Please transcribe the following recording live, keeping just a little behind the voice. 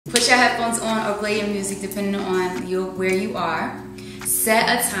put your headphones on or play your music depending on where you are. Set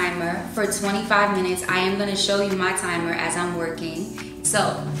a timer for 25 minutes. I am gonna show you my timer as I'm working.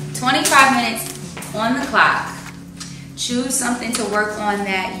 So 25 minutes on the clock. Choose something to work on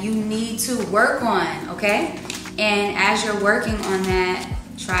that you need to work on, okay? And as you're working on that,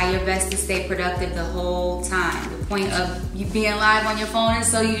 try your best to stay productive the whole time. The point of you being live on your phone is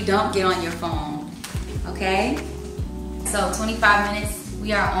so you don't get on your phone, okay? So 25 minutes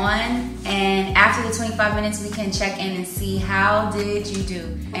we are on, and after the 25 minutes we can check in and see how did you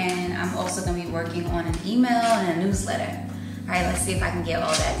do. And I'm also gonna be working on an email and a newsletter. All right, let's see if I can get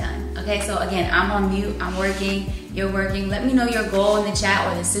all that done. Okay, so again, I'm on mute, I'm working, you're working. Let me know your goal in the chat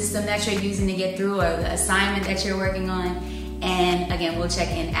or the system that you're using to get through or the assignment that you're working on. And again, we'll check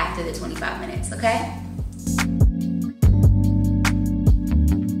in after the 25 minutes, okay?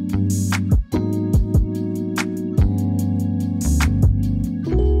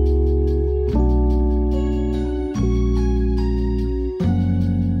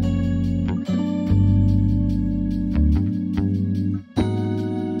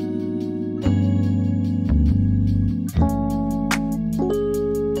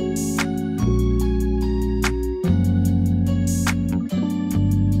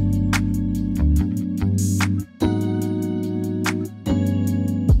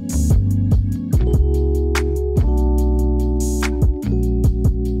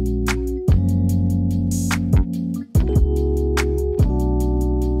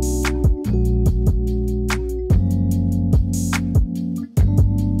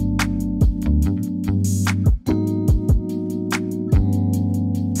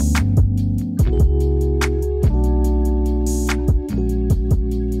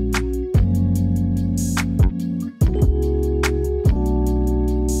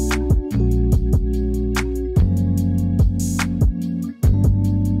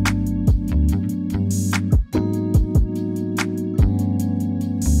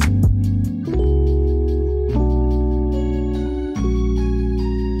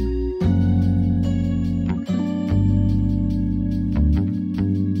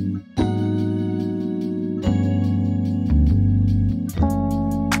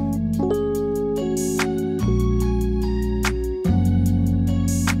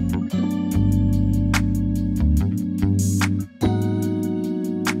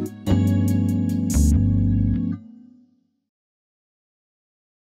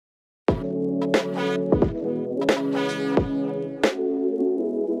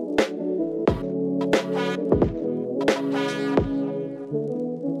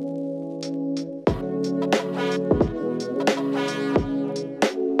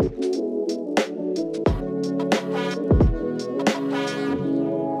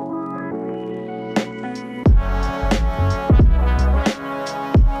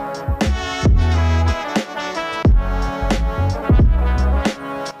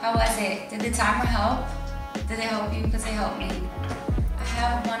 Did the timer help? Did it help you? Because it helped me. I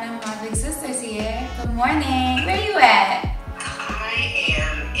have one of my big sisters here. Good morning. Where you at? I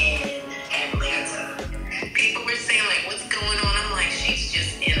am in Atlanta. People were saying, like, what's going on? I'm like, she's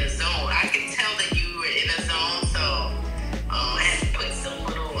just in a zone. I could tell that you were in a zone, so I had to put some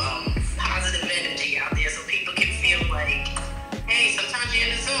little positive energy out there so people can feel like, hey, sometimes you're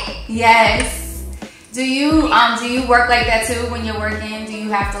in a zone. Yes. Do you work like that too when you're working? Do you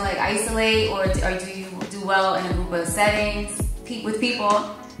have to like isolate, or do you do well in a group of settings with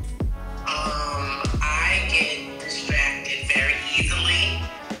people? I get distracted very easily,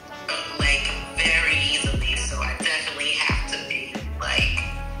 like very easily. So I definitely have to be like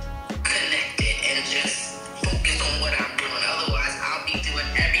connected and just focus on what I'm doing. Otherwise, I'll be doing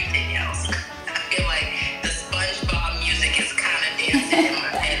everything else. I feel like the SpongeBob music is kind of dancing in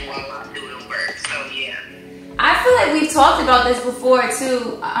my head while I'm doing work. So yeah. I feel like we've talked about this before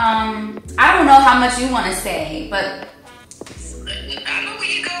too. I don't know how much you want to say, but I know where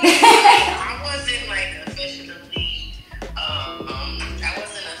you're going. I wasn't like officially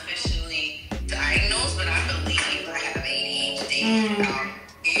diagnosed, but I believe I have ADHD.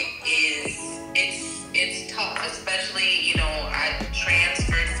 It's tough, especially, you know, I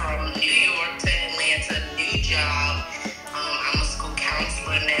transferred from New York to Atlanta, new job. I'm a school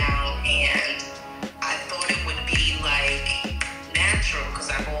counselor now, and I thought it would be like natural because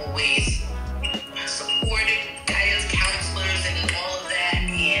I've always supported guidance counselors and all of that,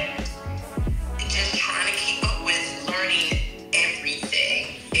 and just trying to keep up with learning everything.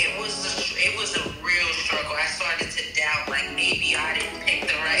 It was a real struggle. I started to doubt, like, maybe I didn't pick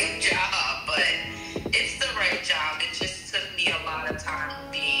the right job, but it's the right job. It just took me a lot of time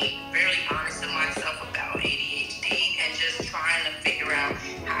being really honest with myself about ADHD and just trying to figure out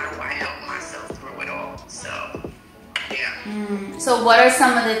how So what are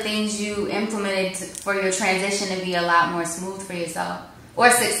some of the things you implemented for your transition to be a lot more smooth for yourself? Or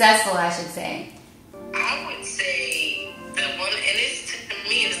successful, I should say. I would say the one, and it's, to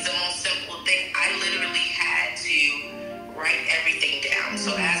me, it's the most simple thing. I literally had to write everything down. So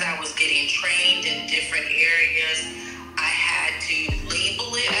as I was getting trained in different areas, I had to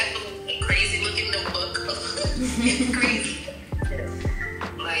label it as a crazy looking notebook. It's crazy.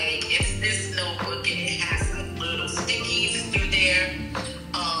 Like, it's this notebook and it has some little stickies through there.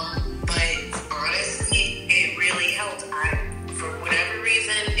 But honestly, it really helped. For whatever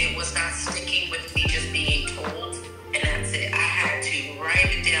reason, it was not sticking with me just being told, and that's it. I had to write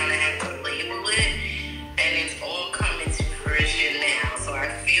it down, I had to label it, and it's all coming to fruition now. So I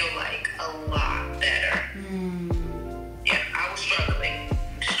feel like a lot better. Yeah, I was struggling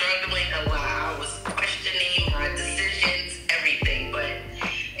a lot. I was questioning my decisions, everything, but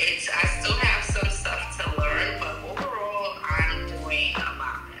I still have some stuff to learn, but overall, I'm doing a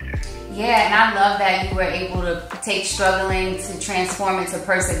lot better. Yeah, and I love that you were able to take struggling to transform it to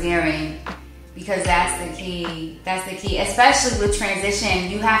persevering, because that's the key. That's the key, especially with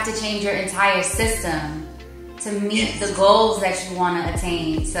transition. You have to change your entire system to meet the goals that you want to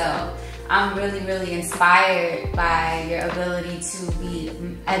attain. So I'm really, really inspired by your ability to be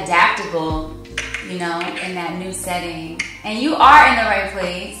adaptable, you know, in that new setting. And you are in the right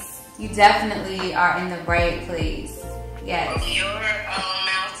place. You definitely are in the right place. Yes. From your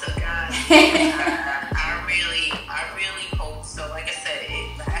mouth to God, I really hope so. Like I said,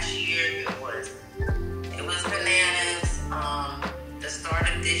 last year it was bananas. The start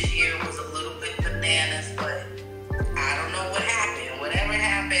of this year was a little bit bananas, but I don't know what happened. Whatever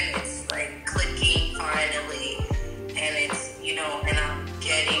happened, it's like clicking finally, and it's, you know, and I'm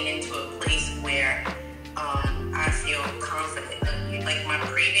getting into a place where I feel confident. Like my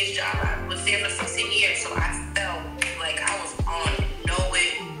previous job, I was there for 16 years, so I felt like I was on it, know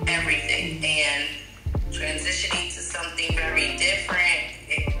it, everything. And transitioning to something very different,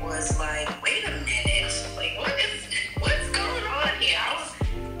 it was like, wait a minute, like what's going on here?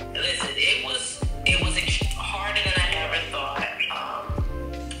 Listen, it was harder than I ever thought,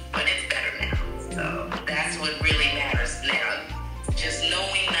 but it's better now. So that's what really matters now. Just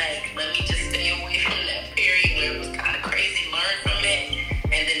knowing, like, let me just stay away from that period where it was kind of crazy, learn from it,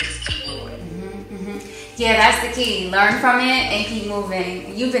 and then just keep moving. Yeah, that's the key. Learn from it and keep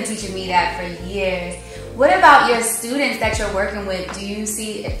moving. You've been teaching me that for years. What about your students that you're working with? Do you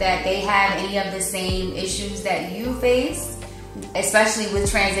see that they have any of the same issues that you face, especially with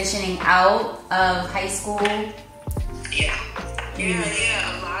transitioning out of high school? Yeah.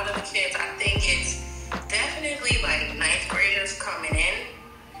 A lot of kids. I think it's definitely like ninth graders coming in.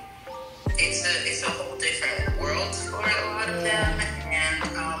 It's a whole different world for a lot of them. And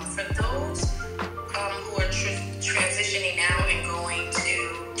for those who are transitioning out and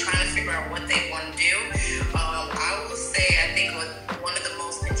trying to figure out what they want to do, I will say, I think one of the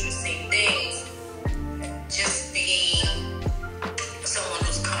most interesting things, just being someone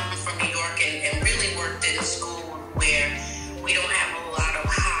who's come from New York and really worked in a school where we don't have a lot of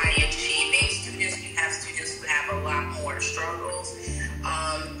high achieving students. We have students who have a lot more struggles.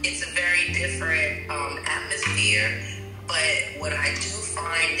 It's a very different atmosphere, but what I do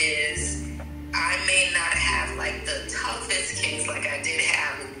find is I may not have like the toughest kids like I did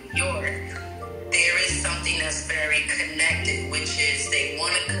have in New York. There is something that's very connected, which is they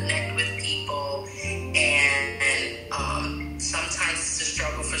want to connect with people, and sometimes it's a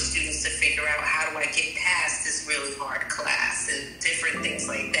struggle for students to figure out, how do I get past this really hard class, and different things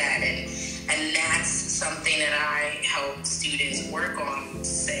like that. And that's something that I help students work on.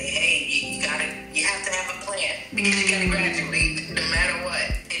 Say, hey, you have to have a plan, because you gotta graduate no matter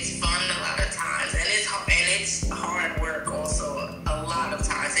what. It's fun a lot of times, and it's hard work also a lot of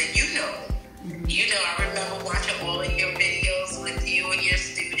times. And I remember watching all of your videos with you and your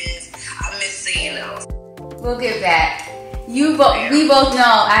students. I miss seeing those. We'll get back. We both know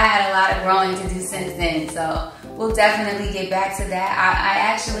I had a lot of growing to do since then, so we'll definitely get back to that. I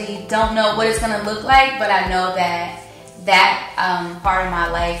actually don't know what it's going to look like, but I know that part of my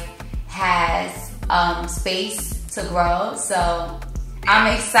life has space to grow, so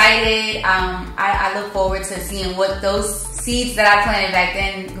I'm excited. I look forward to seeing what those seeds that I planted back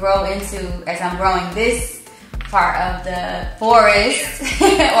then grow into as I'm growing this part of the forest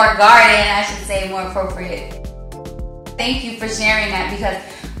or garden, I should say, more appropriate. Thank you for sharing that, because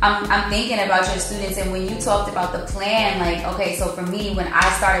I'm thinking about your students, and when you talked about the plan, like, okay, so for me, when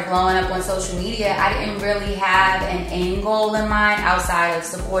I started blowing up on social media, I didn't really have an end goal in mind outside of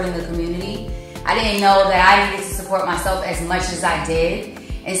supporting the community. I didn't know that I needed to support myself as much as I did.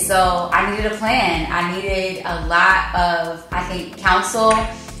 And so I needed a plan. I needed a lot of, I think, counsel,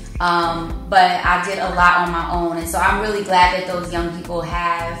 but I did a lot on my own. And so I'm really glad that those young people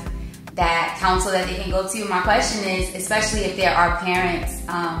have that counsel that they can go to. My question is, especially if there are parents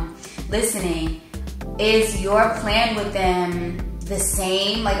listening, is your plan with them the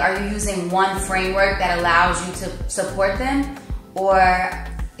same? Like, are you using one framework that allows you to support them? Or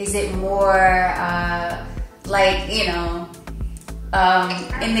is it more like, you know,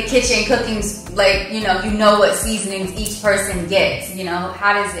 in the kitchen cooking, like, you know what seasonings each person gets, you know?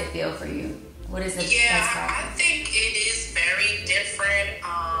 How does it feel for you? What is it? Yeah, I think it is very different.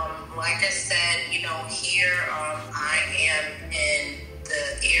 Like I said, you know, here I am in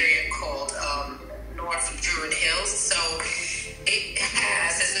the area called north of Druid Hills. So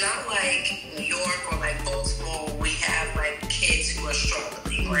it's not like New York or like Baltimore where we have like kids who are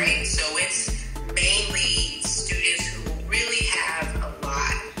struggling, right? So it's mainly students who really have a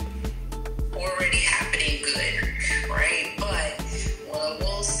lot already happening good, right? But what I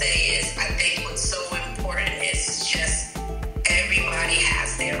will say is, I think what's so important is just everybody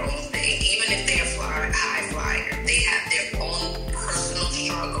has their own thing. Even if they're high flyer, they have their own personal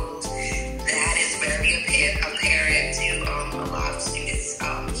struggles. That is very apparent to a lot of students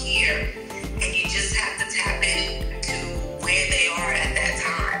here. And you just have to tap into where they are at that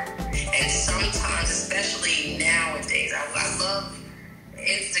time. And sometimes, especially nowadays, I love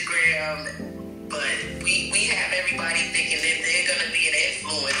Instagram, but we have everybody thinking that they're going to be an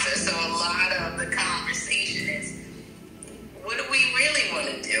influencer. So a lot of the conversation is, what do we really want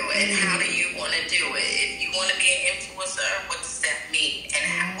to do, and how do you want to do it? If you want to be an influencer, what does that mean,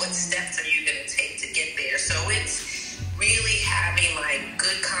 and what steps are you going to take to get there? So it's really having like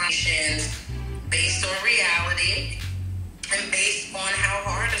good conversations based on reality and based on how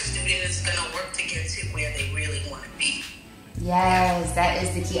hard a student is going to work to get to where they really want to be. Yes, that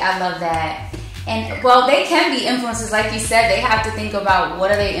is the key. I love that. And well, they can be influencers, like you said. They have to think about, what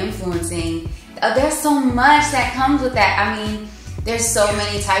are they influencing? There's so much that comes with that. I mean, there's so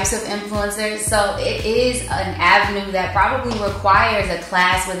many types of influencers. So it is an avenue that probably requires a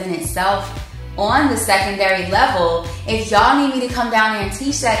class within itself on the secondary level. If y'all need me to come down there and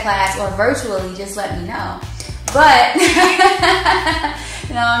teach that class, or virtually, just let me know. But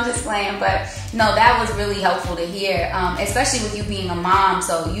no, I'm just playing. But no, that was really helpful to hear, especially with you being a mom.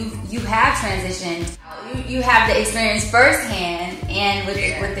 So you have transitioned. You have the experience firsthand and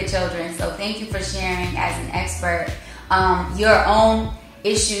with the children. So thank you for sharing as an expert your own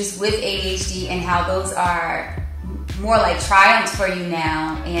issues with ADHD and how those are more like triumphs for you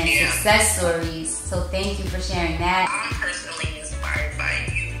now and success stories. So thank you for sharing that. I'm personally inspired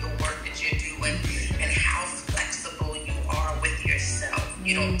by you, the work that you're doing, and how flexible you are with yourself.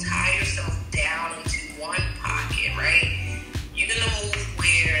 You don't tie yourself down into one pocket, right? You're going to move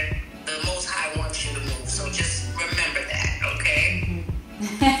where the Most High wants you to move. So just remember that, okay?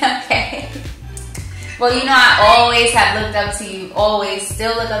 Okay. Well, you know, I always have looked up to you, always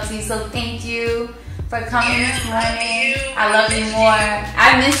still look up to you. So thank you for coming this morning. I love you more.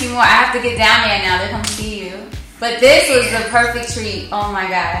 I miss you more. I have to get down there now to come see you. But this was the perfect treat. Oh my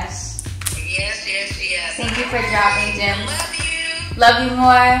gosh. Yes. Thank you for dropping, Jim. Love you. Love you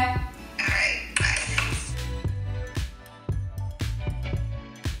more.